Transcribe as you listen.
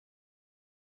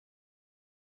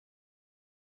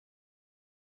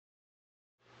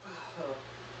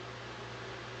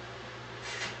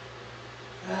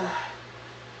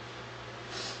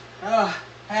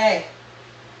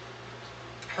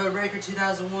Breaker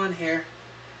 2001 here.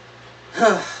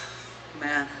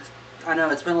 Man, I know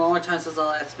it's been a long time since I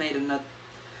last made another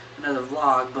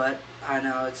vlog, but I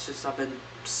know it's just I've been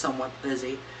somewhat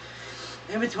busy.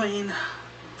 In between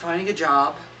finding a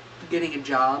job, getting a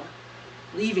job,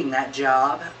 leaving that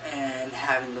job, and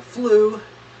having the flu,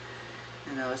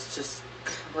 you know, it's just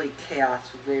complete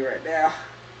chaos with me right now.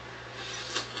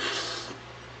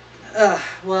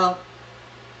 Well,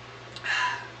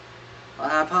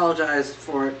 I apologize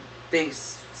for it being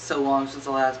so long since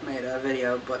I last made a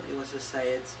video, but let's just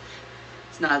say it's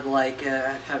not like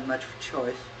I've had much of a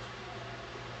choice.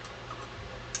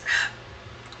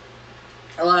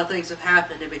 A lot of things have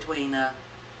happened in between then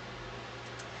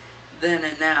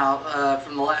and now,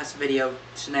 from the last video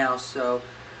to now, so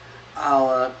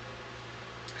I'll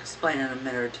explain in a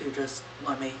minute or two. Just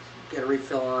let me get a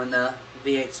refill on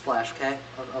V8 Splash, okay?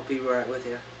 I'll be right with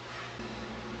you.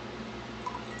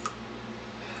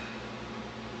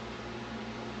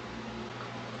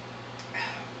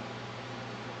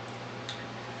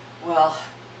 Well,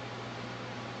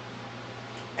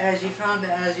 as you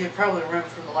probably remember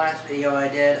from the last video I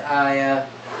did, I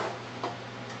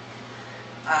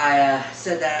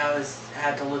said that I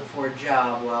had to look for a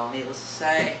job. Well, needless to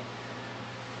say,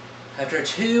 after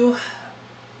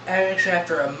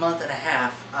a month and a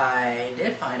half, I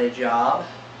did find a job.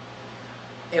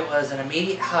 It was an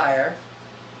immediate hire,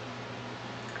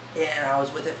 and I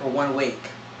was with it for 1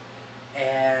 week.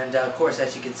 And of course,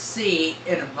 as you can see,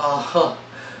 it involved.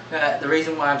 The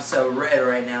reason why I'm so red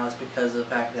right now is because of the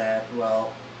fact that,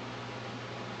 well,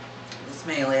 this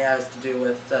mainly has to do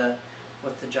with the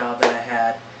job that I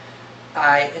had.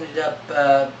 I ended up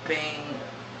being,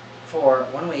 for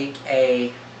 1 week,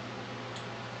 a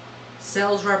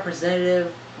sales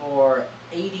representative for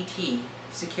ADT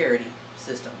security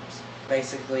systems.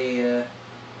 Basically,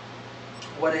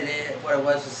 what it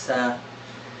was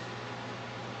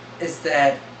is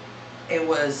that it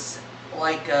was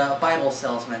like a Bible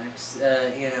salesman,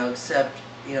 except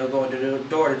going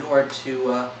door to door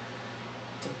to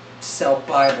sell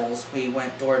Bibles. We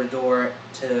went door to door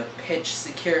to pitch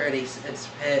security,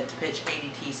 to pitch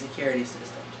ADT security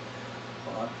systems.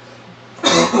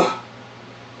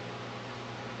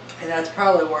 And that's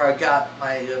probably where I got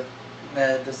my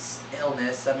this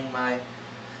illness. I mean,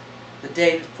 the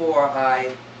day before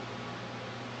I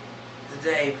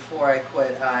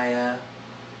quit,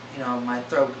 my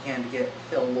throat began to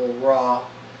feel a little raw, a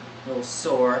little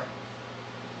sore.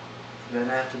 And then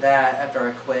after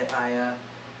I quit, I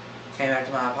came back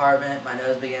to my apartment. My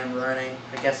nose began running.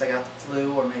 I guess I got the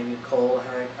flu or maybe a cold.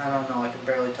 I don't know. I can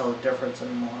barely tell the difference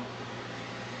anymore.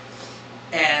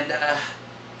 And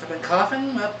I've been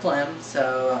coughing up phlegm.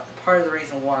 So part of the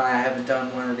reason why I haven't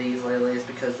done one of these lately is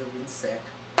because I've been sick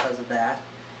because of that,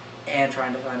 and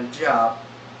trying to find a job.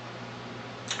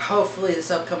 Hopefully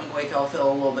this upcoming week I'll feel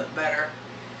a little bit better,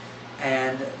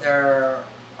 and there are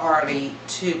already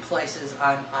 2 places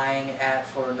I'm eyeing at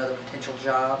for another potential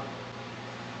job.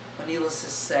 But needless to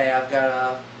say, I've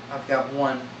got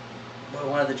one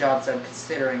of the jobs I'm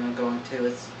considering I'm going to.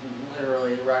 It's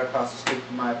literally right across the street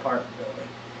from my apartment building,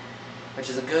 which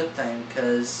is a good thing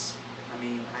because, I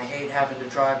mean, I hate having to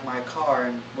drive my car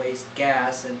and waste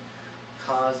gas and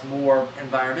cause more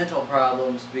environmental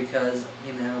problems because,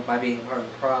 by being part of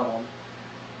the problem.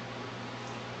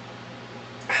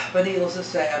 But needless to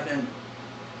say,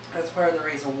 that's part of the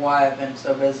reason why I've been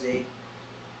so busy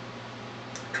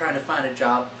trying to find a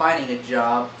job, finding a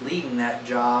job, leaving that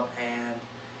job, and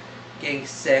getting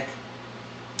sick.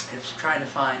 It's trying to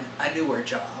find a newer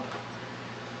job.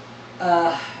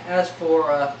 As for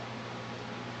a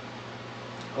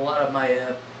lot of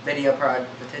my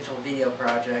potential video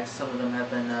projects, some of them have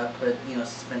been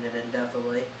suspended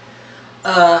indefinitely.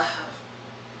 I've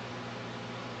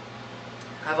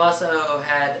also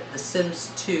had The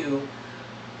Sims 2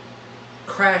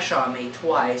 crash on me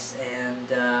twice,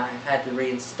 and I've had to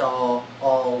reinstall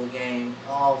all the game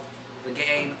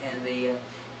and the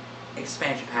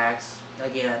expansion packs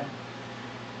again.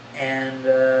 And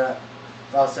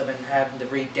I've also been having to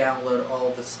re-download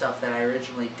all the stuff that I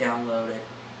originally downloaded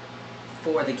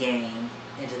for the game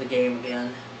into the game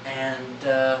again. And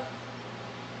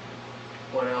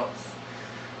what else?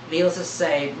 Needless to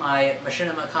say, my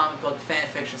Machinima comic book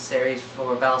fanfiction series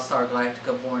for Battlestar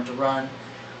Galactica Born to Run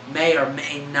may or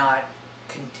may not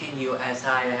continue as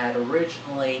I had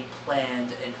originally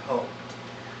planned and hoped.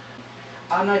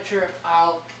 I'm not sure if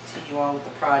I'll continue on with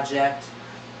the project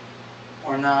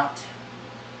or not,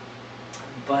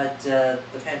 but the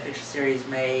fanfiction series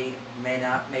may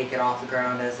not make it off the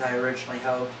ground as I originally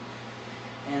hoped.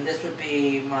 And this would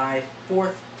be my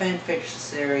 4th fanfiction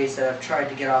series that I've tried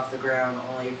to get off the ground,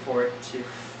 only for it to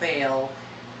fail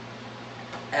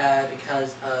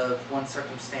because of one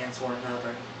circumstance or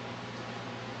another,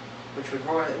 which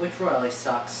royally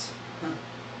sucks.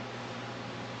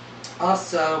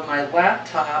 Also, my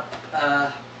laptop,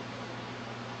 the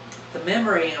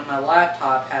memory on my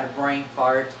laptop had a brain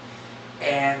fart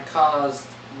and caused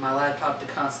my laptop to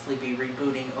constantly be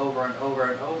rebooting over and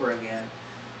over and over again.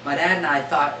 My dad and I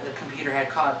thought the computer had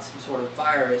caught some sort of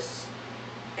virus,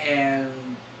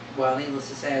 and, well, needless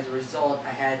to say, as a result,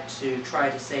 I had to try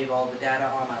to save all the data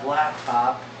on my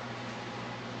laptop,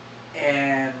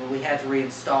 and we had to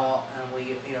reinstall, and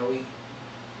we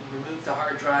removed the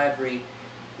hard drive, we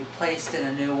placed in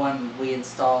a new one, we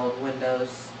installed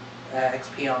Windows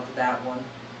XP onto that one,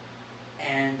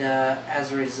 and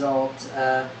as a result,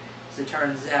 as it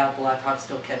turns out, the laptop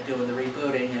still kept doing the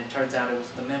rebooting, and it turns out it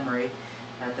was the memory.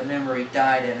 The memory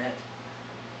died in it,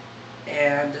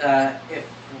 and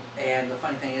the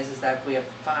funny thing is that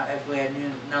if we had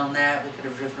known that, we could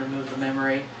have just removed the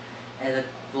memory, and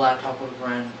the laptop would have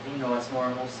run, as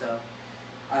normal. So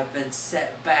I've been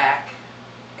set back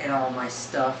in all my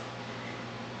stuff,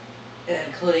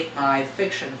 including my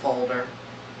fiction folder,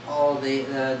 all the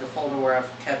folder where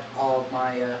I've kept all of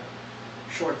my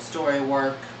short story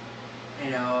work.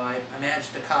 I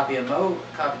managed to copy the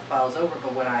files over,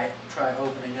 but when I try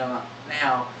opening them up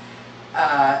now,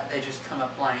 they just come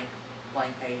up blank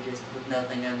pages with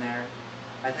nothing in there.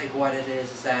 I think what it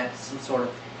is that some sort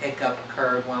of hiccup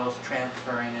occurred when I was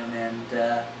transferring them, and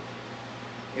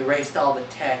erased all the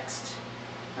text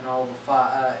and all the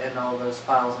and all those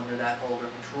files under that folder,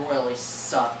 which really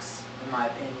sucks in my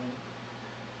opinion.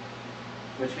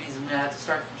 Which means I'm gonna have to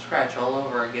start from scratch all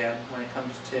over again when it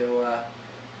comes to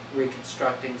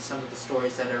reconstructing some of the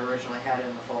stories that I originally had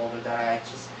in the folder that I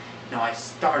just, I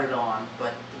started on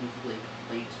but didn't fully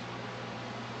complete.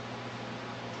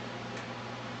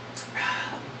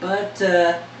 But,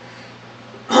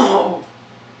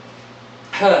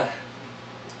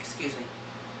 excuse me.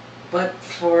 But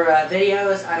for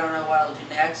videos, I don't know what I'll do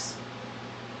next.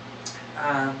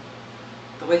 The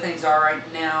way things are right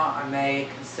now, I may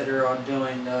consider on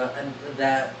doing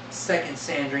that second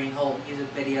Sandrine Holt music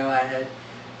video I had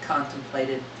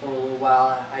contemplated for a little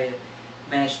while. I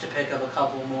managed to pick up a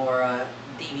couple more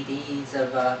DVDs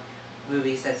of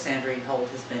movies that Sandrine Holt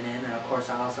has been in, and of course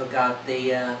I also got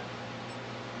the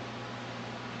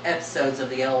episodes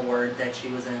of The L Word that she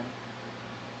was in,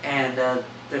 and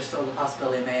there's still the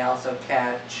possibility I may also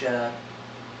catch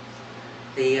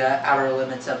the Outer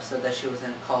Limits episode that she was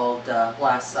in called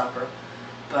Last Supper,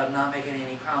 but I'm not making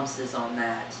any promises on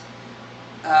that.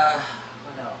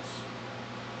 What else?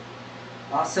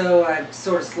 Also, I've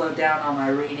sort of slowed down on my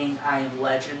reading I Am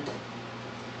Legend,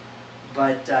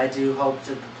 but I do hope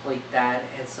to complete that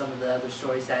and some of the other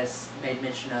stories that I made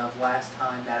mention of last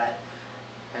time that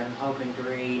I am hoping to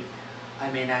read. I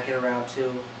may not get around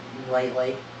to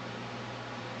lately.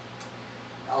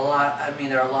 There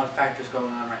are a lot of factors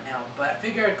going on right now, but I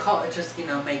figured I'd just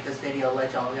make this video,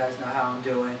 let y'all guys know how I'm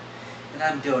doing, and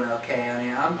I'm doing okay.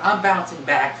 I'm bouncing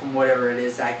back from whatever it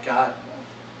is I got,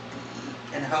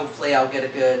 and hopefully I'll get a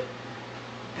good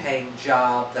paying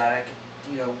job that I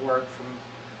can work from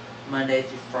Monday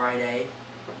through Friday,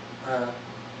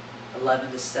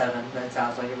 11 to 7. That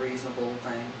sounds like a reasonable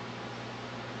thing,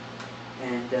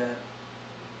 and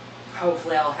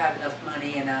hopefully I'll have enough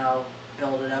money and I'll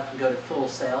build it up and go to Full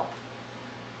Sail.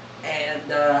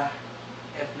 And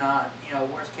if not,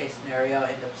 worst case scenario,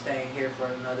 end up staying here for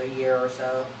another year or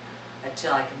so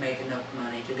until I can make enough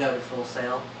money to go to Full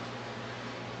Sail,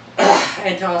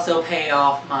 and to also pay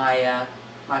off my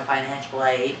my financial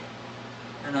aid.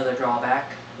 Another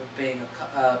drawback of being a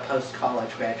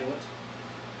post-college graduate.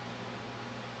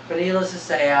 But needless to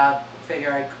say, I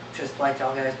figure I'd just let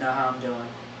y'all guys know how I'm doing.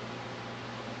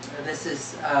 This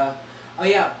is oh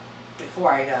yeah.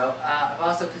 Before I go, I've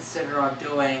also considered on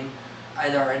doing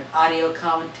either an audio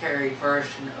commentary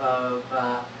version of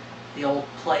The Old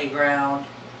Playground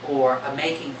or a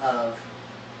making of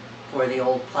for The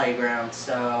Old Playground.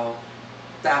 So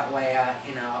that way, I've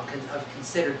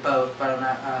considered both, but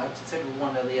I've considered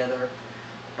one or the other,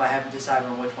 but I haven't decided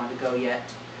on which one to go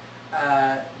yet.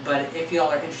 But if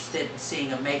y'all are interested in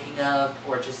seeing a making of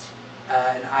or just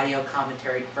an audio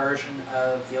commentary version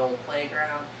of The Old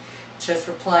Playground, just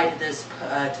reply to this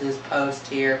post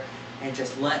here and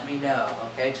just let me know,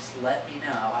 okay? Just let me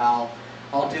know.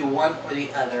 I'll do one or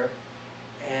the other,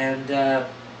 and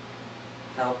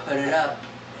I'll put it up,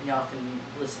 and y'all can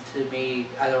listen to me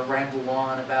either ramble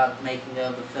on about the making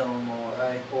of the film or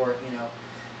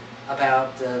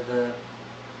about the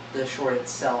short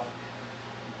itself.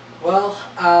 Well,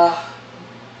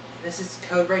 this is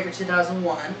Codebreaker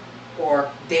 2001,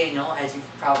 or Daniel, as you've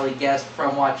probably guessed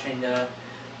from watching the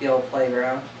old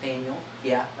playground. Daniel,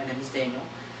 yeah, my name is Daniel.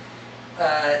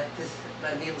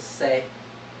 Needless to say,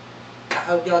 I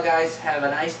hope y'all guys have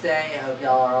a nice day. I hope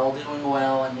y'all are all doing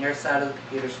well on your side of the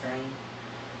computer screen.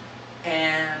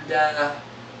 And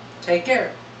take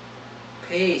care.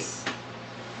 Peace.